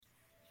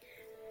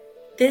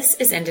This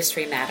is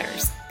Industry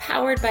Matters,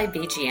 powered by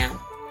VGM,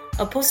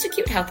 a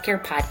post-acute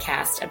healthcare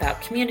podcast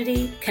about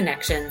community,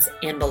 connections,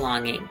 and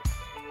belonging.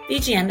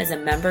 VGM is a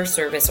member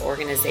service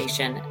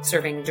organization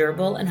serving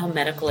durable and home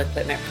medical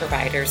equipment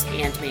providers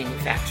and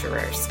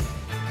manufacturers.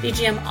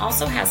 VGM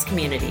also has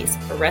communities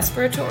for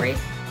respiratory,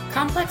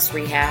 complex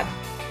rehab,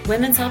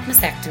 women's health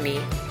mastectomy,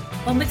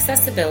 home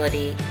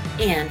accessibility,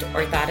 and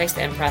orthotics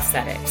and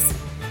prosthetics.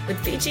 With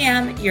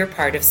VGM, you're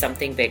part of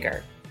something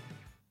bigger.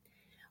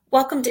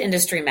 Welcome to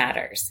Industry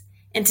Matters.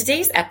 In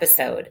today's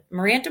episode,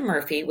 Miranda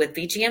Murphy with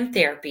VGM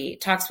Therapy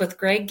talks with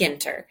Greg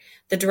Ginter,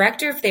 the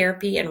Director of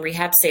Therapy and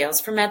Rehab Sales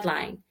for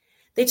Medline.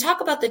 They talk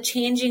about the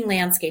changing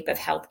landscape of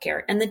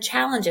healthcare and the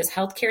challenges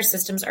healthcare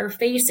systems are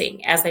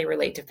facing as they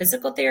relate to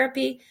physical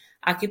therapy,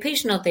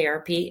 occupational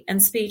therapy,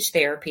 and speech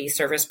therapy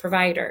service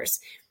providers,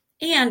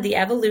 and the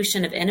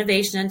evolution of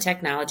innovation and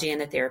technology in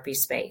the therapy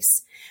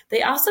space.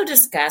 They also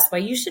discuss why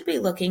you should be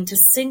looking to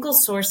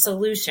single-source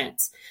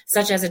solutions,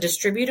 such as a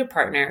distributor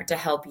partner, to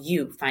help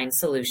you find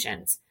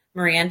solutions.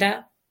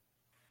 Miranda?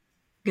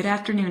 Good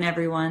afternoon,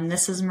 everyone.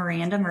 This is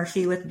Miranda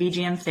Murphy with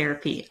VGM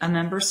Therapy, a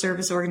member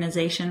service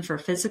organization for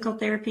physical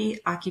therapy,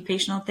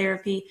 occupational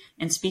therapy,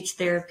 and speech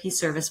therapy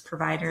service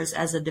providers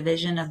as a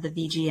division of the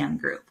VGM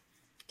Group.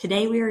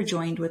 Today, we are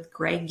joined with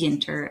Greg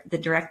Ginter, the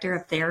Director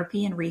of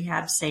Therapy and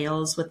Rehab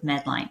Sales with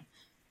Medline.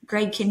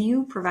 Greg, can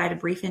you provide a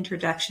brief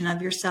introduction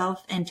of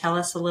yourself and tell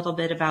us a little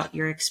bit about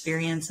your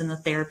experience in the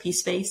therapy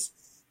space?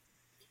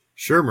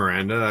 Sure,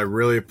 Miranda. I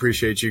really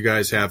appreciate you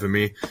guys having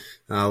me.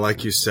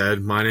 Like you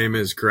said, my name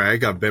is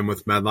Greg. I've been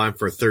with Medline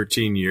for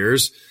 13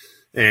 years,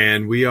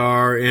 and we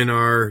are in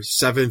our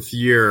 7th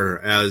year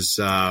as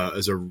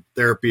a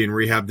therapy and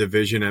rehab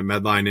division at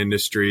Medline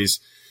Industries.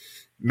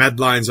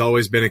 Medline's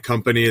always been a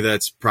company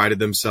that's prided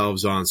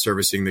themselves on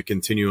servicing the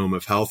continuum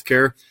of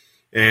healthcare.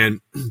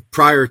 And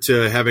prior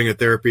to having a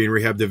therapy and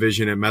rehab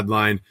division at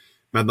Medline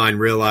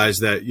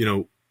realized that,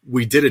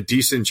 we did a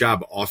decent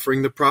job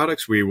offering the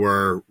products. We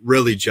were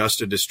really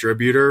just a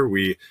distributor.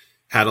 We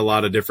had a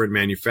lot of different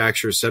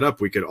manufacturers set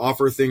up. We could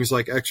offer things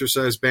like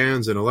exercise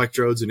bands and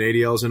electrodes and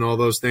ADLs and all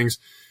those things.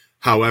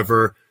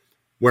 However,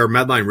 where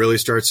Medline really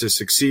starts to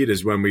succeed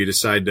is when we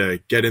decide to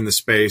get in the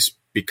space,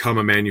 become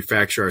a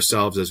manufacturer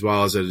ourselves as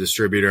well as a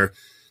distributor.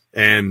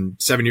 And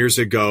 7 years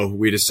ago,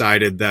 we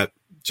decided that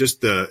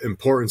just the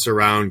importance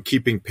around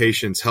keeping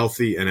patients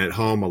healthy and at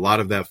home, a lot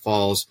of that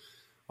falls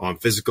on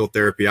physical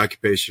therapy,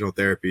 occupational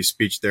therapy,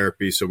 speech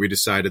therapy. So we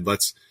decided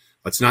let's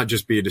not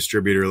just be a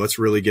distributor. Let's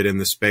really get in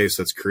the space.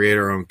 Let's create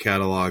our own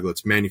catalog.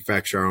 Let's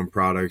manufacture our own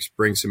products,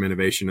 bring some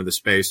innovation to the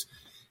space.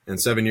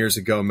 And 7 years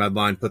ago,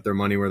 Medline put their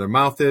money where their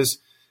mouth is.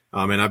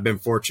 And I've been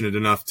fortunate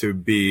enough to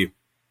be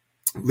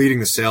leading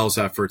the sales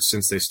efforts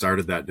since they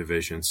started that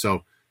division.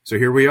 So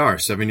here we are,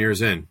 7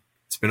 years in.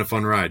 It's been a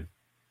fun ride.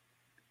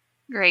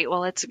 Great.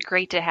 Well, it's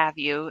great to have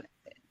you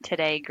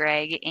today,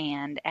 Greg.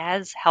 And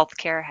as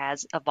healthcare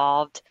has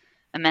evolved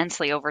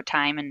immensely over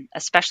time, and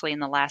especially in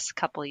the last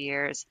couple of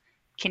years,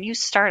 can you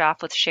start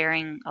off with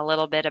sharing a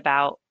little bit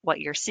about what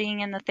you're seeing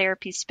in the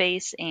therapy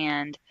space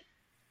and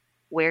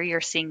where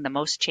you're seeing the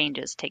most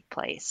changes take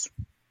place?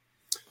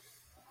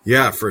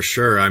 Yeah, for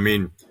sure. I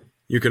mean,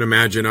 you can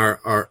imagine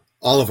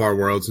all of our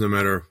worlds, no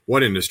matter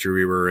what industry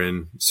we were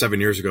in 7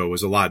 years ago,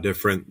 was a lot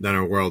different than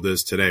our world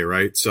is today,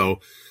 right?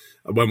 So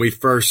when we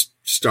first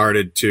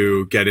started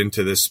to get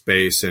into this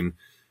space and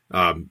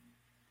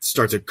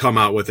start to come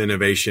out with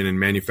innovation and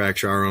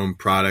manufacture our own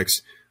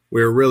products,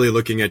 we were really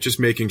looking at just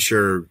making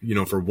sure,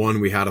 for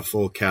one, we had a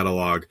full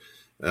catalog,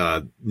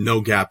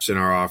 no gaps in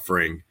our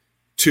offering.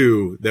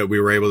 Two, that we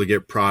were able to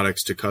get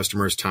products to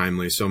customers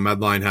timely. So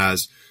Medline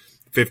has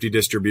 50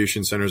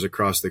 distribution centers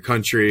across the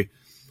country.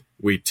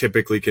 We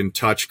typically can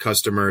touch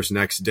customers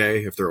next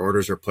day if their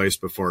orders are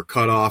placed before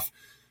cutoff.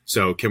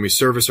 So can we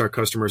service our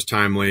customers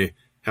timely,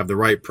 have the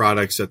right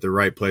products at the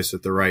right place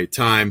at the right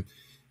time,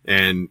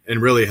 and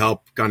really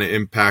help kind of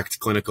impact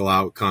clinical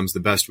outcomes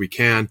the best we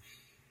can.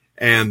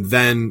 And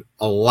then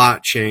a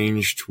lot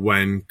changed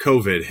when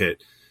COVID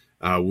hit.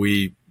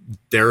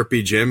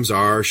 Therapy gyms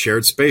are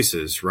shared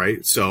spaces,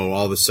 right? So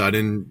all of a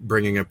sudden,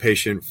 bringing a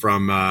patient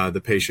from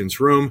the patient's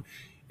room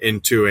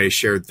into a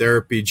shared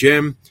therapy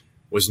gym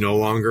was no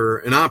longer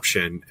an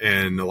option.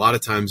 And a lot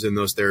of times in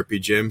those therapy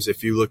gyms,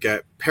 if you look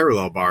at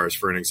parallel bars,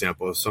 for an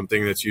example,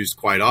 something that's used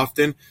quite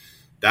often,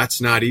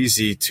 that's not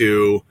easy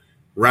to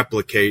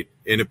replicate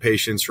in a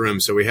patient's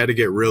room. So we had to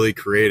get really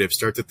creative,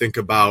 start to think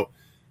about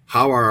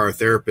how are our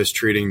therapists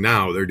treating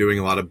now? They're doing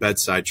a lot of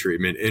bedside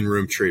treatment,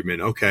 in-room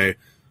treatment. Okay,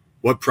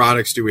 what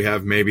products do we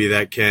have maybe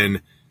that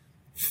can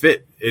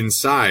fit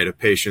inside a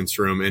patient's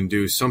room and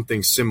do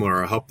something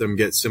similar or help them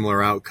get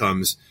similar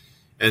outcomes?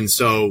 And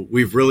so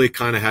we've really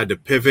kind of had to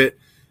pivot,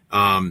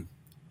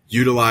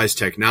 utilize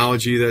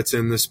technology that's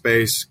in the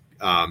space,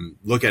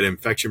 look at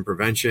infection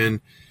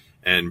prevention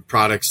and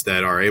products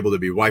that are able to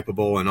be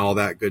wipeable and all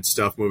that good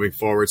stuff moving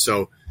forward.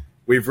 So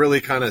we've really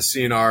kind of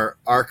seen our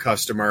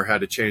customer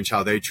had to change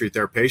how they treat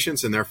their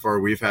patients, and therefore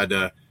we've had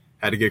to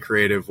get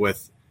creative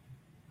with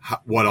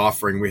what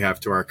offering we have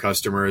to our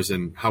customers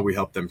and how we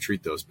help them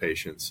treat those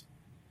patients.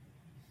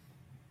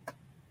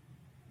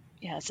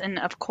 Yes, and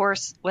of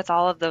course, with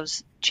all of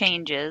those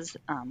changes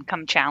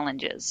come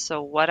challenges.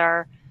 So, what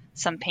are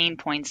some pain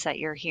points that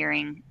you're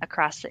hearing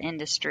across the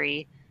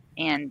industry?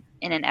 And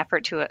in an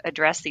effort to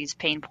address these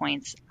pain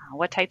points,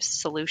 what types of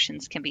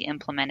solutions can be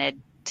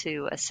implemented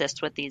to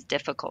assist with these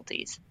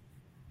difficulties?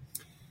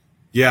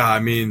 Yeah, I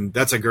mean,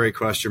 that's a great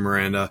question,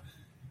 Miranda.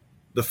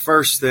 The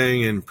first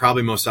thing, and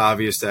probably most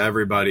obvious to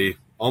everybody,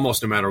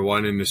 almost no matter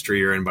what industry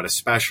you're in, but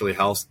especially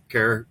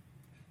healthcare,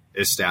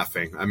 is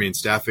staffing. I mean,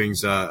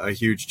 staffing's a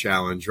huge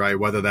challenge, right?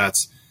 Whether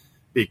that's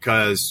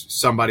because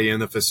somebody in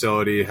the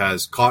facility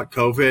has caught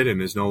COVID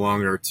and is no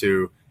longer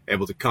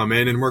able to come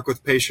in and work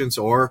with patients,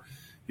 or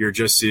you're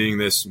just seeing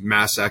this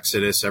mass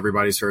exodus.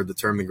 Everybody's heard the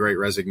term the Great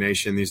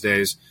Resignation these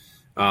days.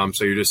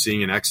 So you're just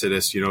seeing an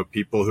exodus,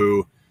 people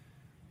who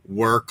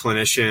were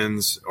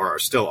clinicians or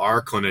still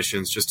are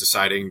clinicians just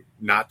deciding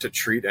not to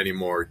treat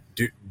anymore,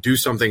 do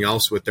something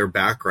else with their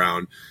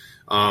background.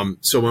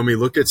 So when we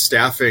look at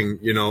staffing,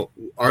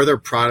 are there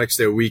products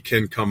that we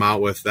can come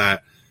out with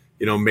that,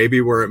 maybe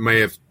where it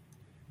may have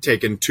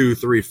taken 2,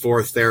 3,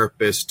 4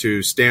 therapists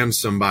to stand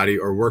somebody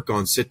or work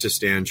on sit to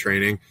stand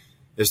training?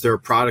 Is there a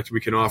product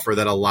we can offer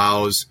that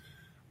allows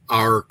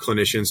our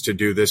clinicians to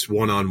do this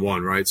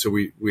one-on-one, right? So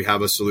we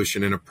have a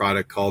solution in a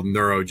product called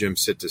NeuroGym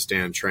Sit to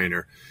Stand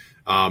Trainer.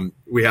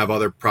 We have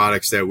other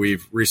products that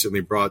we've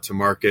recently brought to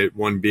market,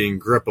 one being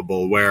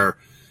Grippable, where,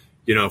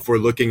 if we're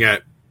looking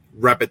at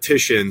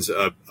repetitions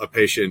a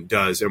patient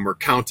does and we're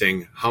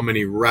counting how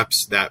many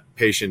reps that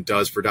patient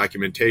does for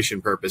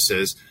documentation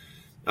purposes,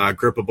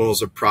 Grippable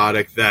is a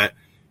product that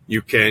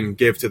you can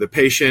give to the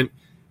patient.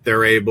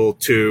 They're able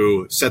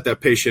to set that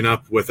patient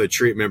up with a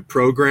treatment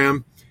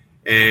program,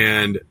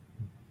 and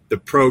the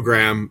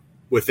program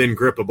within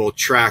Grippable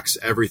tracks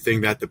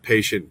everything that the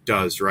patient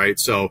does, right?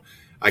 So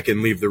I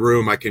can leave the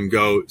room, I can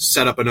go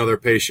set up another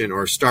patient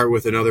or start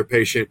with another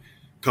patient,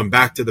 come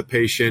back to the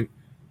patient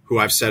who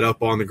I've set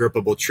up on the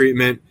Grippable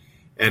treatment.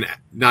 And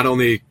not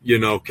only,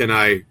 can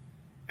I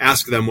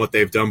ask them what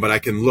they've done, but I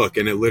can look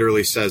and it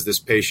literally says this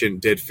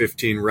patient did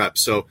 15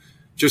 reps. So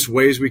just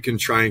ways we can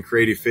try and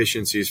create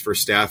efficiencies for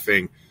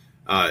staffing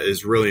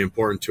is really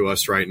important to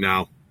us right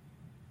now.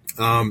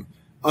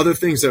 Other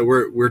things that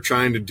we're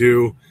trying to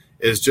do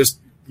is just,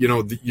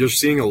 you're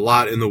seeing a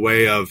lot in the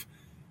way of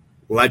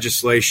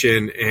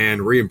legislation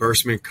and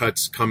reimbursement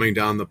cuts coming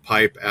down the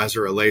pipe as it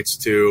relates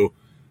to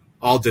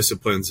all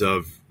disciplines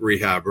of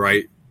rehab,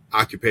 right?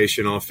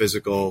 Occupational,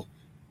 physical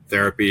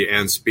therapy,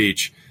 and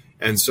speech.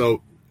 And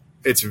so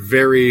it's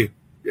very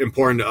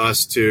important to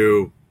us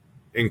to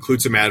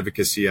include some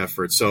advocacy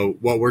efforts. So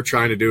what we're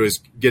trying to do is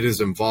get as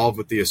involved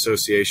with the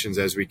associations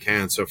as we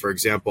can. So for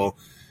example,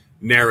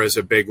 NARA is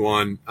a big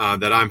one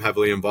that I'm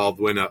heavily involved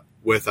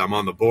with. I'm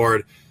on the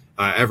board.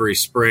 Every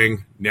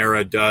spring,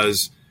 NARA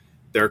does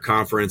their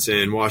conference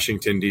in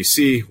Washington,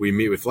 D.C. We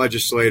meet with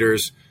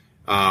legislators.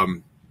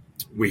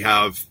 We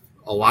have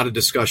a lot of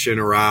discussion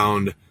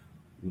around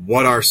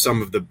what are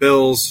some of the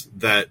bills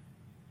that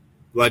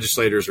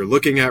legislators are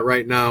looking at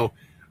right now.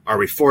 Are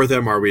we for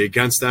them? Are we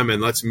against them?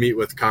 And let's meet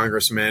with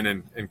congressmen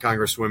and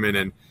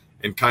congresswomen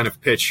and kind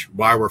of pitch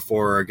why we're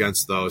for or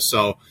against those.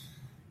 So,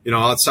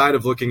 outside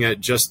of looking at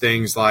just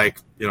things like,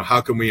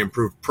 how can we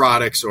improve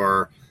products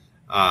or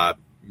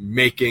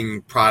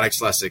making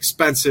products less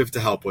expensive to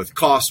help with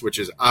costs, which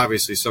is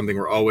obviously something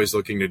we're always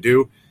looking to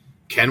do.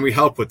 Can we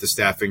help with the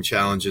staffing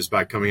challenges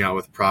by coming out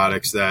with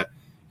products that,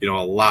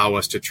 allow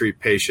us to treat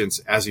patients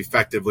as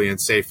effectively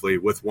and safely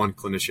with one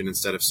clinician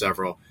instead of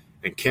several?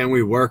 And can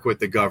we work with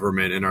the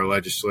government and our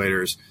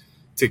legislators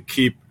to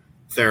keep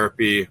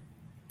therapy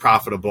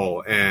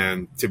profitable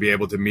and to be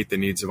able to meet the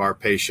needs of our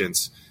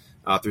patients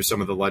through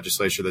some of the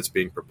legislation that's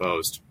being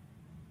proposed?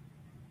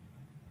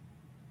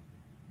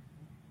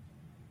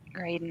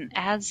 Great. And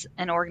as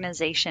an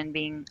organization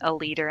being a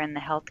leader in the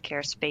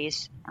healthcare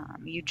space,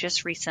 you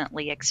just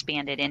recently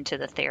expanded into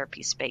the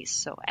therapy space.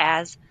 So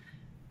as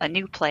a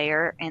new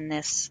player in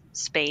this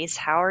space,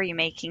 how are you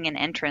making an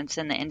entrance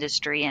in the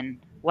industry and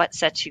what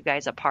sets you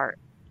guys apart?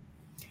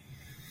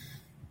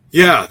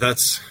 Yeah,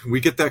 we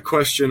get that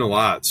question a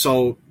lot.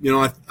 So,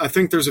 I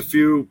think there's a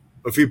few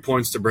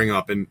points to bring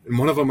up. And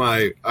one of them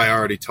I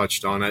already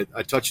touched on.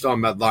 I touched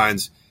on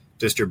Medline's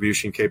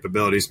distribution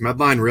capabilities.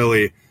 Medline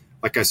really,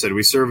 like I said,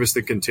 we service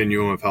the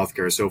continuum of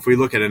healthcare. So if we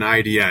look at an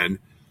IDN,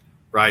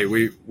 right,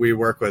 we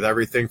work with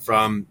everything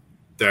from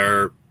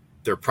their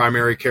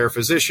primary care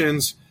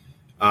physicians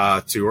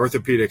to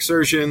orthopedic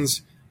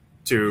surgeons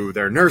to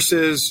their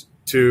nurses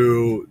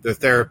to the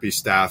therapy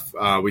staff.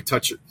 We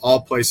touch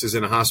all places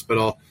in a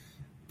hospital,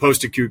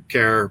 post-acute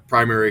care,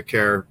 primary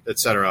care, et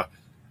cetera.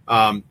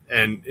 And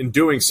in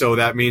doing so,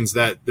 that means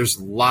that there's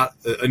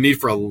a need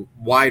for a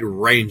wide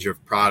range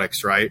of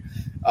products, right?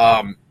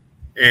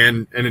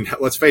 And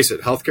let's face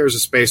it, healthcare is a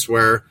space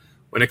where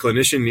when a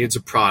clinician needs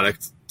a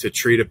product to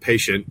treat a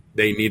patient,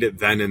 they need it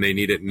then and they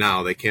need it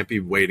now. They can't be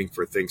waiting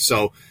for things.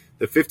 So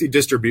the 50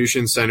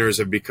 distribution centers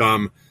have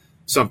become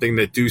something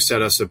that do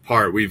set us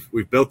apart.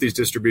 We've built these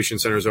distribution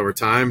centers over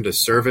time to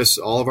service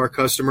all of our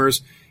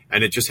customers,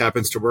 and it just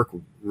happens to work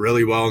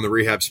really well in the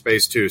rehab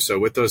space too. So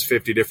with those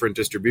 50 different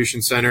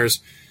distribution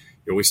centers,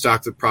 we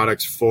stock the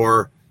products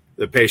for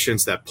the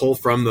patients that pull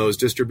from those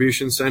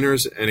distribution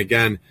centers. And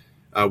again,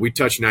 we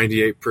touch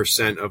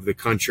 98% of the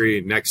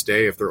country next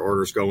day if their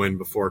orders go in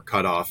before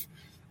cutoff.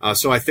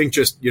 So I think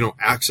just,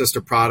 access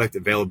to product,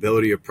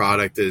 availability of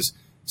product is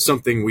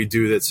something we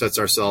do that sets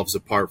ourselves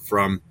apart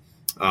from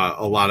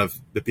a lot of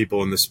the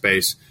people in the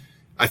space.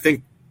 I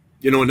think,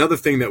 another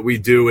thing that we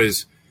do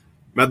is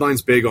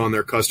Medline's big on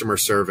their customer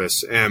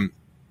service. And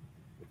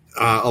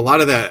a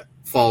lot of that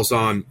falls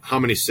on how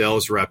many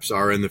sales reps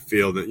are in the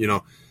field.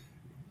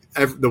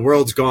 The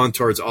world's gone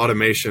towards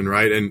automation,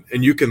 right? And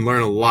you can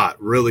learn a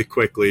lot really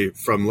quickly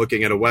from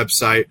looking at a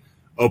website,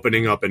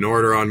 opening up an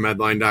order on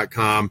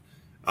Medline.com,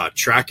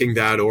 tracking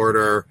that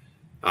order,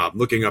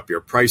 looking up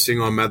your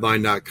pricing on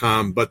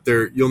Medline.com. But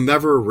you'll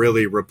never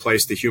really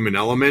replace the human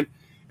element.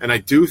 And I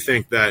do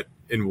think that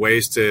in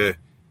ways to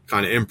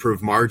kind of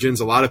improve margins,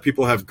 a lot of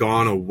people have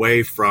gone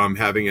away from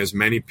having as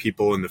many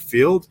people in the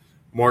field,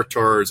 more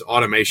towards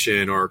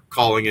automation or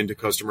calling into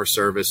customer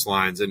service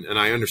lines. And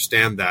I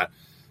understand that.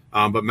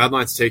 But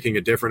Medline's taking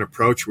a different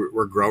approach.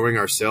 We're growing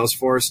our sales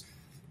force.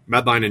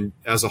 Medline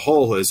as a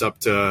whole is up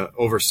to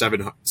over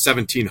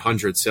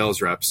 1,700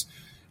 sales reps.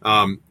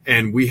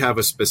 And we have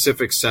a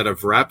specific set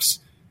of reps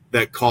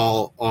that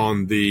call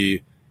on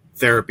the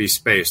therapy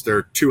space. There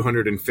are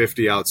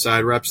 250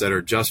 outside reps that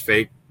are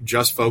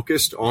just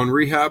focused on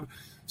rehab.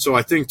 So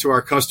I think to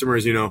our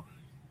customers,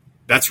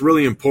 that's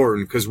really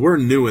important because we're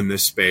new in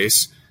this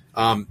space.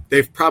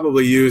 They've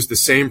probably used the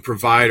same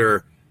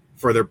provider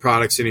for their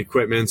products and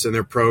equipments and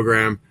their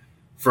program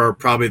for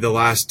probably the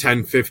last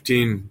 10,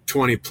 15,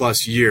 20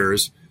 plus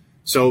years.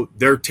 So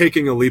they're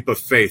taking a leap of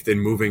faith in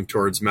moving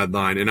towards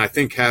Medline. And I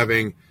think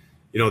having,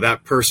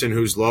 that person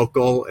who's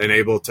local and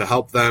able to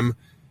help them,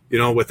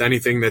 with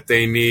anything that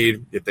they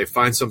need, if they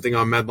find something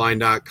on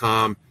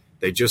Medline.com,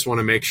 they just want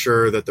to make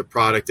sure that the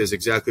product is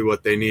exactly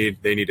what they need.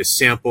 They need a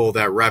sample.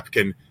 That rep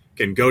can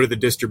go to the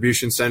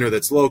distribution center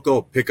that's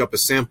local, pick up a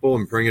sample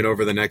and bring it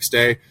over the next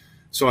day.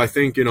 So I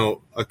think,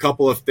 a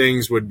couple of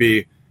things would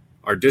be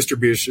our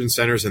distribution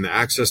centers and the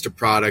access to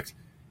product,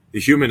 the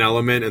human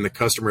element and the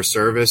customer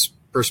service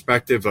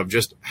perspective of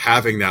just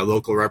having that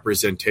local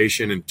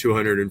representation and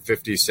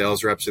 250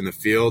 sales reps in the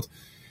field.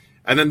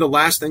 And then the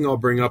last thing I'll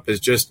bring up is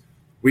just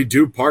we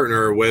do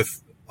partner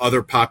with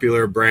other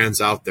popular brands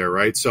out there,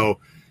 right? So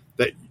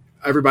that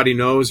everybody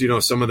knows,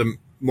 some of the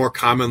more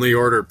commonly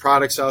ordered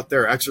products out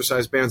there,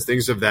 exercise bands,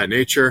 things of that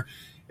nature.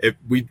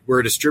 We're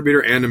a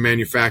distributor and a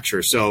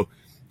manufacturer. So,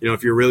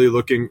 if you're really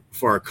looking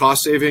for a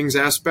cost savings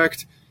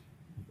aspect,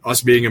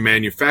 us being a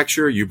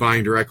manufacturer, you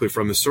buying directly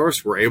from the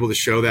source, we're able to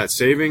show that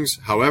savings.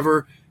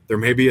 However, there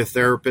may be a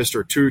therapist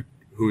or two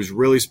who's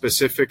really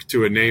specific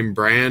to a name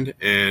brand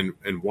and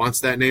wants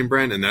that name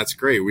brand, and that's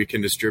great. We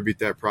can distribute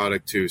that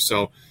product too.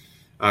 So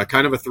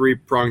kind of a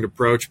three-pronged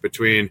approach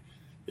between,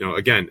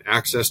 again,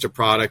 access to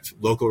product,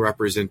 local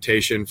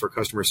representation for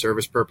customer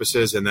service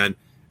purposes, and then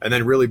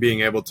really being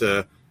able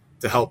to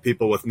help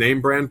people with name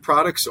brand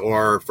products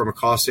or from a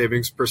cost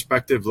savings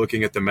perspective,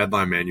 looking at the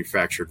Medline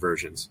manufactured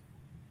versions.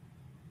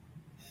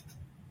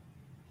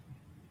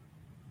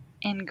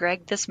 And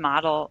Greg, this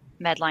model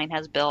Medline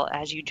has built,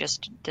 as you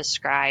just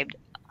described,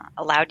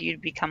 allowed you to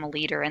become a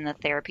leader in the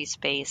therapy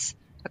space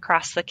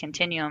across the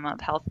continuum of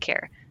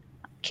healthcare.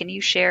 Can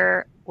you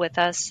share with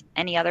us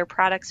any other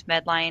products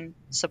Medline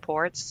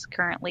supports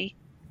currently?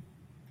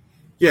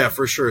 Yeah,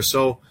 for sure.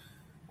 So,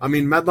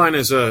 Medline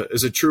is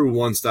a true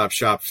one-stop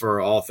shop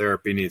for all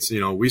therapy needs.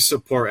 We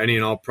support any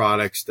and all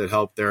products that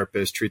help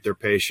therapists treat their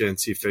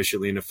patients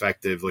efficiently and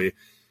effectively.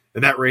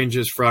 And that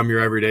ranges from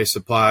your everyday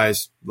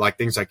supplies, like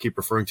things I keep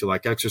referring to,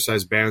 like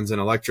exercise bands and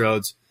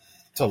electrodes,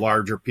 to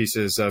larger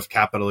pieces of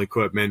capital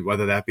equipment,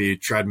 whether that be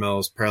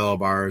treadmills, parallel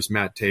bars,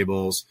 mat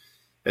tables,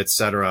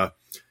 etc.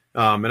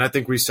 And I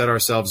think we set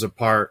ourselves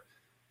apart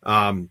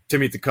to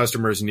meet the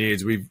customer's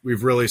needs.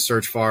 We've really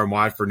searched far and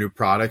wide for new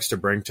products to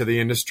bring to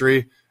the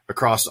industry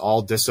across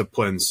all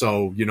disciplines.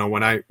 So,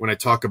 when I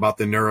talk about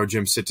the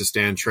NeuroGym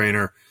sit-to-stand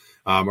trainer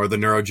or the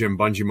NeuroGym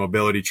bungee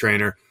mobility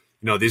trainer,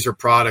 these are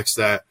products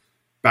that,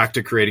 back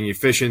to creating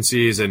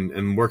efficiencies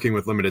and working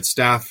with limited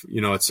staff,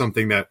 it's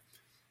something that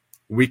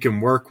we can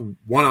work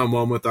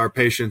one-on-one with our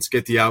patients,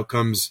 get the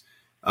outcomes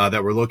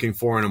that we're looking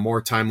for in a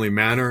more timely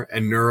manner.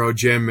 And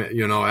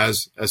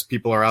NeuroGym, as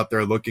people are out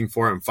there looking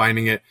for it and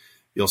finding it,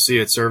 you'll see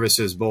it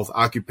services both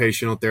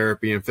occupational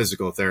therapy and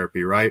physical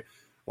therapy, right?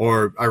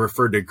 Or I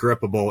referred to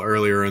Grippable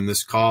earlier in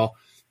this call.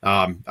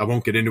 I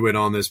won't get into it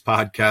on this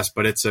podcast,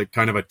 but it's a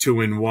kind of a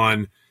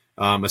 2-in-1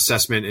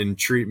 assessment and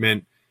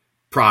treatment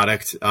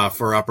product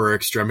for upper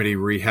extremity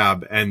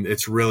rehab. And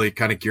it's really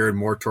kind of geared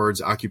more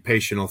towards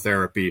occupational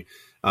therapy.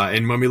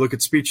 And when we look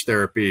at speech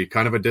therapy,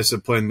 kind of a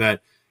discipline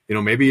that,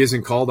 maybe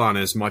isn't called on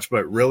as much,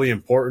 but really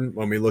important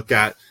when we look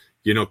at,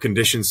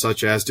 conditions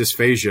such as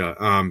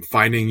dysphagia,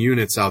 finding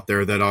units out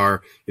there that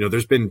are,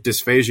 there's been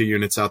dysphagia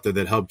units out there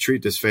that help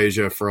treat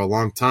dysphagia for a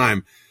long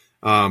time.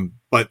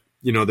 But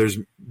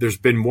there's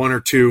been one or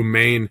two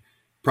main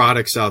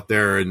products out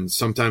there, and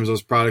sometimes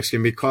those products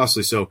can be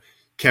costly. So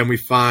can we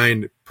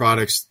find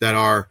products that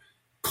are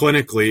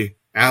clinically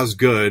as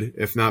good,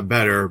 if not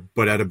better,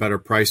 but at a better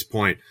price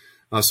point?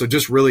 So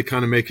just really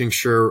kind of making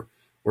sure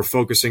we're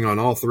focusing on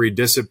all three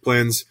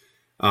disciplines,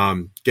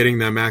 getting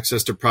them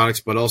access to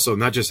products, but also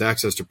not just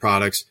access to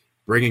products,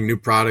 bringing new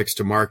products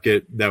to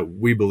market that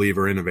we believe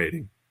are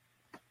innovating.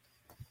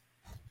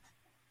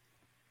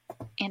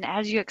 And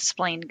as you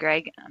explained,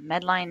 Greg,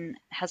 Medline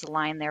has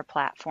aligned their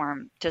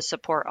platform to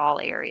support all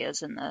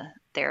areas in the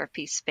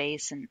therapy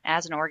space. And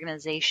as an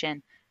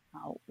organization,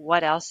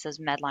 what else does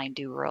Medline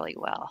do really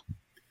well?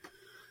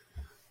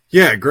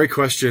 Yeah, great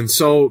question.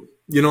 So,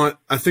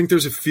 I think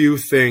there's a few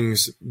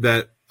things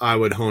that I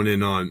would hone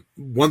in on.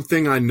 One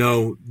thing I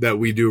know that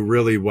we do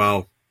really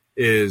well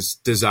is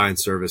design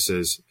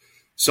services.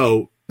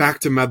 So back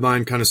to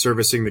Medline, kind of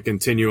servicing the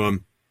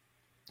continuum.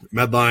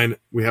 Medline,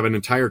 we have an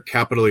entire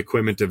capital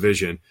equipment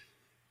division.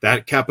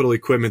 That capital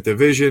equipment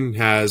division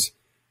has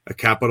a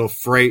capital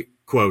freight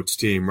quotes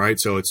team, right?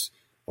 So it's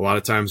a lot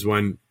of times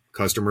when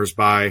customers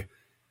buy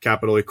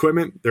capital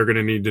equipment, they're going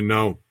to need to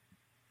know,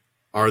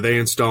 are they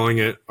installing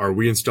it? Are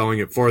we installing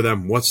it for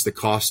them? What's the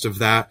cost of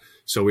that?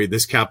 So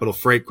this capital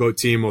freight quote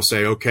team will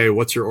say, okay,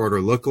 what's your order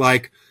look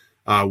like?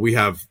 We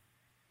have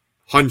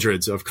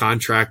hundreds of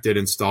contracted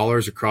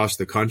installers across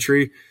the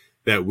country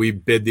that we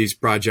bid these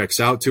projects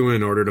out to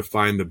in order to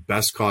find the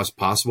best cost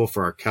possible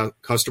for our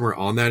customer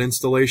on that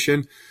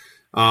installation.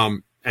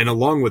 And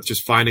along with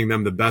just finding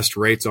them the best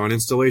rates on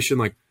installation,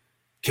 like,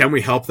 can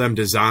we help them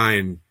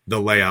design the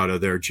layout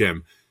of their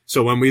gym?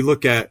 So when we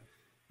look at,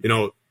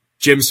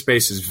 gym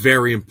space is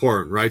very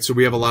important, right? So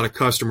we have a lot of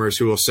customers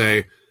who will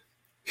say,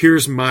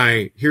 here's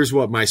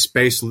what my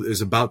space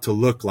is about to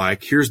look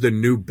like. Here's the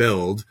new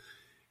build.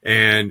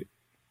 And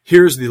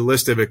here's the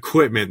list of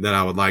equipment that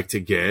I would like to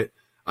get.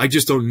 I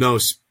just don't know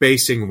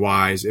spacing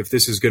wise if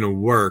this is going to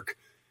work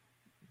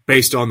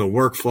based on the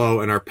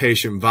workflow and our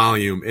patient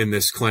volume in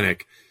this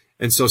clinic.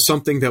 And so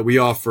something that we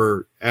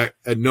offer at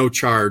no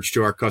charge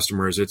to our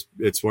customers, it's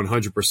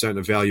 100%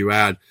 a value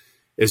add,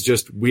 is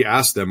just we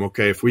ask them,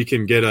 okay, if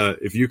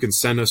you can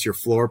send us your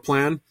floor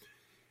plan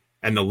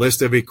and the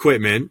list of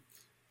equipment,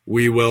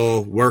 we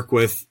will work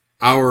with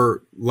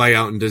our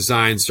layout and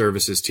design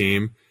services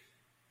team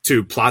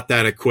to plot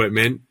that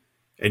equipment,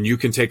 and you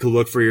can take a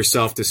look for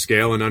yourself to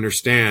scale and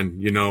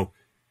understand,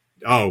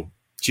 oh,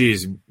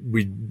 geez,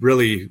 we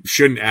really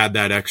shouldn't add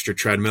that extra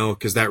treadmill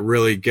because that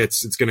really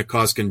it's going to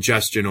cause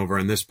congestion over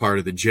in this part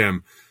of the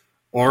gym.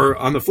 Or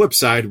on the flip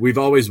side, we've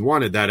always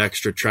wanted that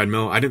extra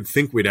treadmill. I didn't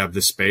think we'd have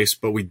the space,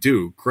 but we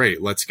do.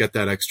 Great. Let's get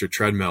that extra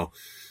treadmill.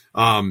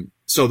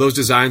 So those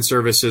design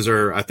services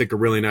are, I think, a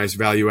really nice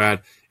value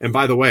add. And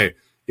by the way,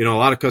 a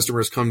lot of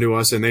customers come to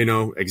us and they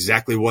know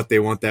exactly what they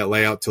want that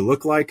layout to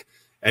look like,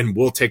 and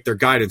we'll take their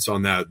guidance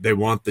on that. They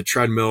want the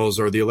treadmills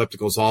or the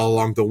ellipticals all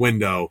along the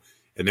window,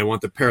 and they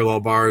want the parallel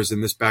bars in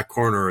this back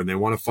corner, and they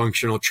want a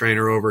functional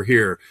trainer over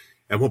here,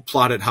 and we'll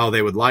plot it how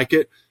they would like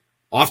it.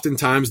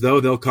 Oftentimes, though,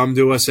 they'll come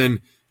to us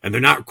and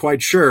they're not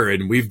quite sure,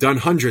 and we've done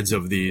hundreds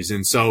of these.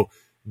 And so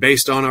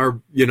based on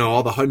our,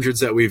 all the hundreds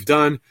that we've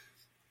done,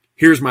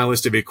 here's my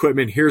list of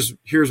equipment.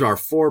 Here's our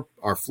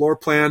floor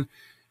plan.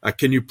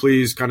 Can you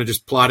please kind of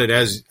just plot it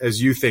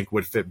as you think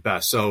would fit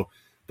best? So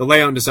the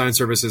layout and design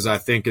services, I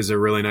think, is a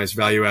really nice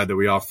value add that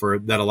we offer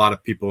that a lot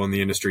of people in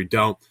the industry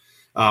don't.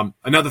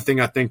 Another thing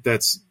I think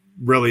that's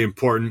really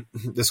important,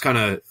 this kind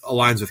of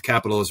aligns with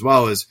capital as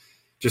well, is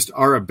just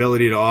our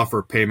ability to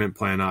offer payment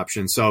plan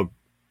options. So,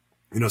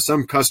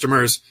 some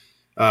customers,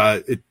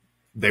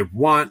 they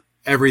want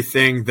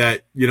everything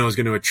that, is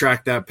going to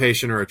attract that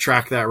patient or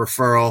attract that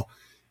referral.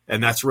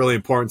 And that's really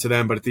important to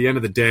them. But at the end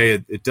of the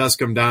day, it does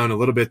come down a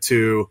little bit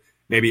to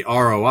maybe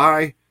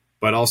ROI,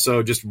 but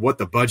also just what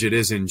the budget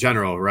is in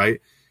general, right?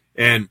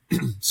 And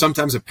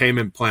sometimes a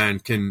payment plan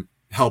can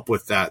help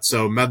with that.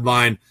 So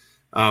Medline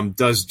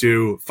does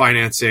do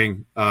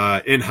financing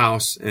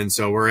in-house. And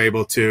so we're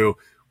able to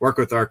work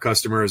with our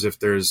customers if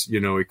there's,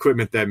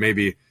 equipment that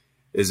maybe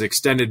is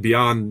extended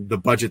beyond the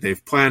budget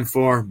they've planned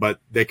for, but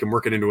they can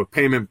work it into a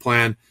payment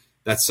plan.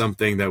 That's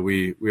something that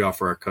we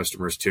offer our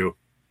customers too.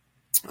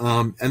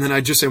 And then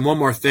I'd just say one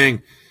more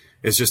thing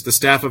is just the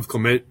staff of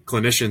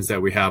clinicians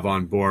that we have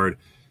on board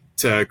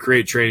to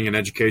create training and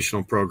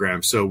educational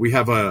programs. So we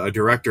have a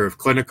director of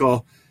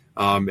clinical,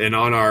 and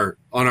on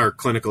our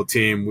clinical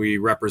team, we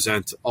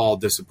represent all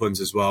disciplines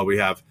as well. We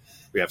have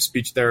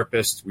speech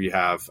therapists, we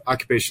have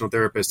occupational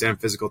therapists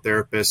and physical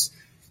therapists.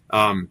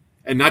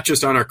 And not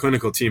just on our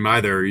clinical team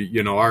either,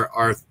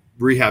 our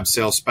rehab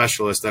sales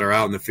specialists that are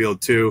out in the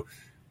field too.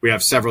 We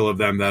have several of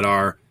them that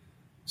are,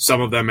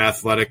 some of them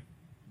athletic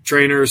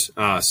trainers,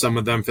 some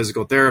of them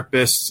physical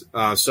therapists.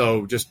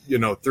 So just,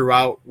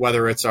 throughout,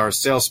 whether it's our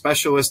sales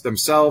specialists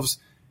themselves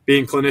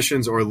being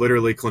clinicians or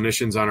literally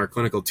clinicians on our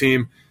clinical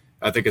team,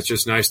 I think it's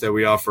just nice that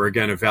we offer,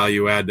 again, a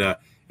value add to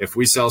If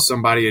we sell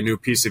somebody a new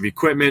piece of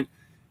equipment,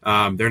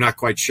 they're not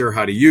quite sure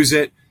how to use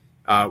it,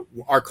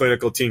 our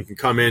clinical team can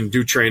come in,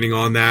 do training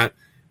on that,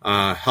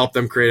 help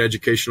them create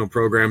educational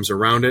programs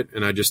around it.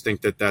 And I just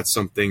think that that's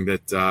something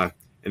that,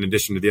 in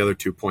addition to the other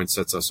 2 points,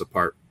 sets us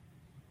apart.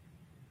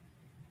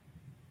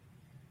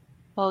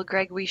 Well,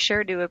 Greg, we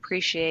sure do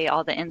appreciate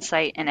all the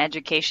insight and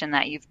education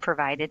that you've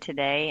provided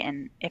today.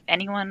 And if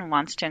anyone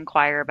wants to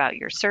inquire about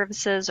your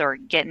services or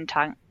get in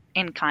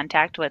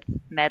contact with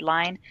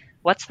Medline,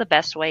 what's the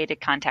best way to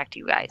contact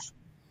you guys?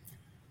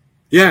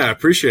 Yeah, I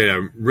appreciate it.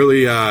 I'm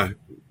really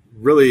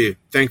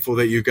thankful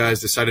that you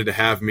guys decided to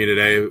have me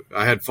today.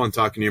 I had fun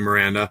talking to you,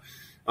 Miranda.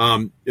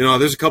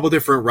 There's a couple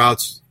different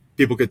routes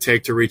people could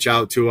take to reach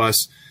out to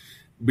us.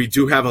 We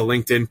do have a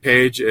LinkedIn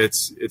page.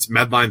 It's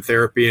Medline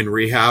Therapy and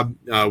Rehab.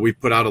 We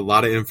put out a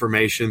lot of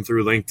information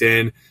through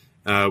LinkedIn.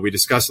 We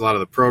discuss a lot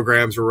of the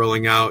programs we're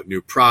rolling out,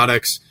 new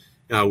products.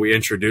 We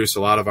introduce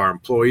a lot of our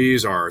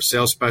employees, our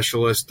sales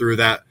specialists through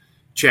that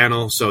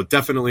channel. So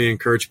definitely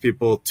encourage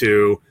people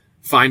to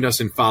find us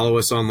and follow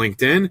us on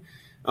LinkedIn.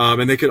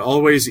 And they could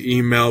always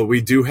email. We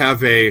do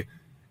have an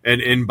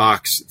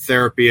inbox,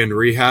 therapy and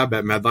rehab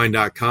at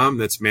medline.com,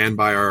 that's manned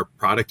by our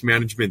product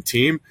management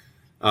team.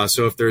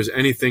 So if there's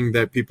anything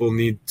that people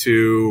need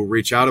to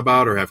reach out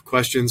about or have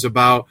questions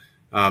about,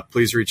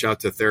 please reach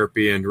out to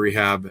therapy and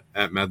rehab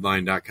at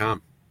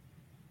medline.com.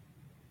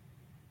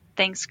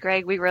 Thanks,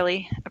 Greg. We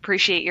really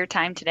appreciate your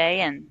time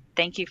today, and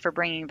thank you for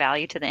bringing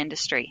value to the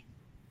industry.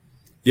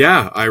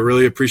 Yeah, I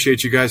really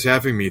appreciate you guys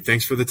having me.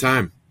 Thanks for the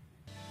time.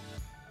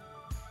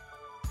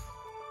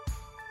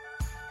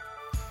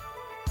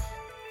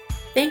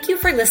 Thank you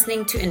for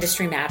listening to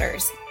Industry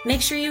Matters.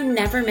 Make sure you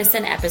never miss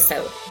an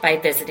episode by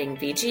visiting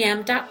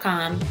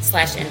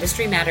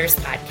vgm.com/Industry Matters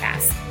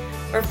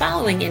podcast or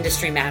following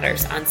Industry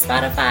Matters on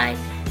Spotify,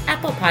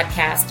 Apple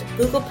Podcast,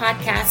 Google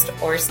Podcast,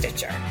 or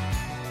Stitcher.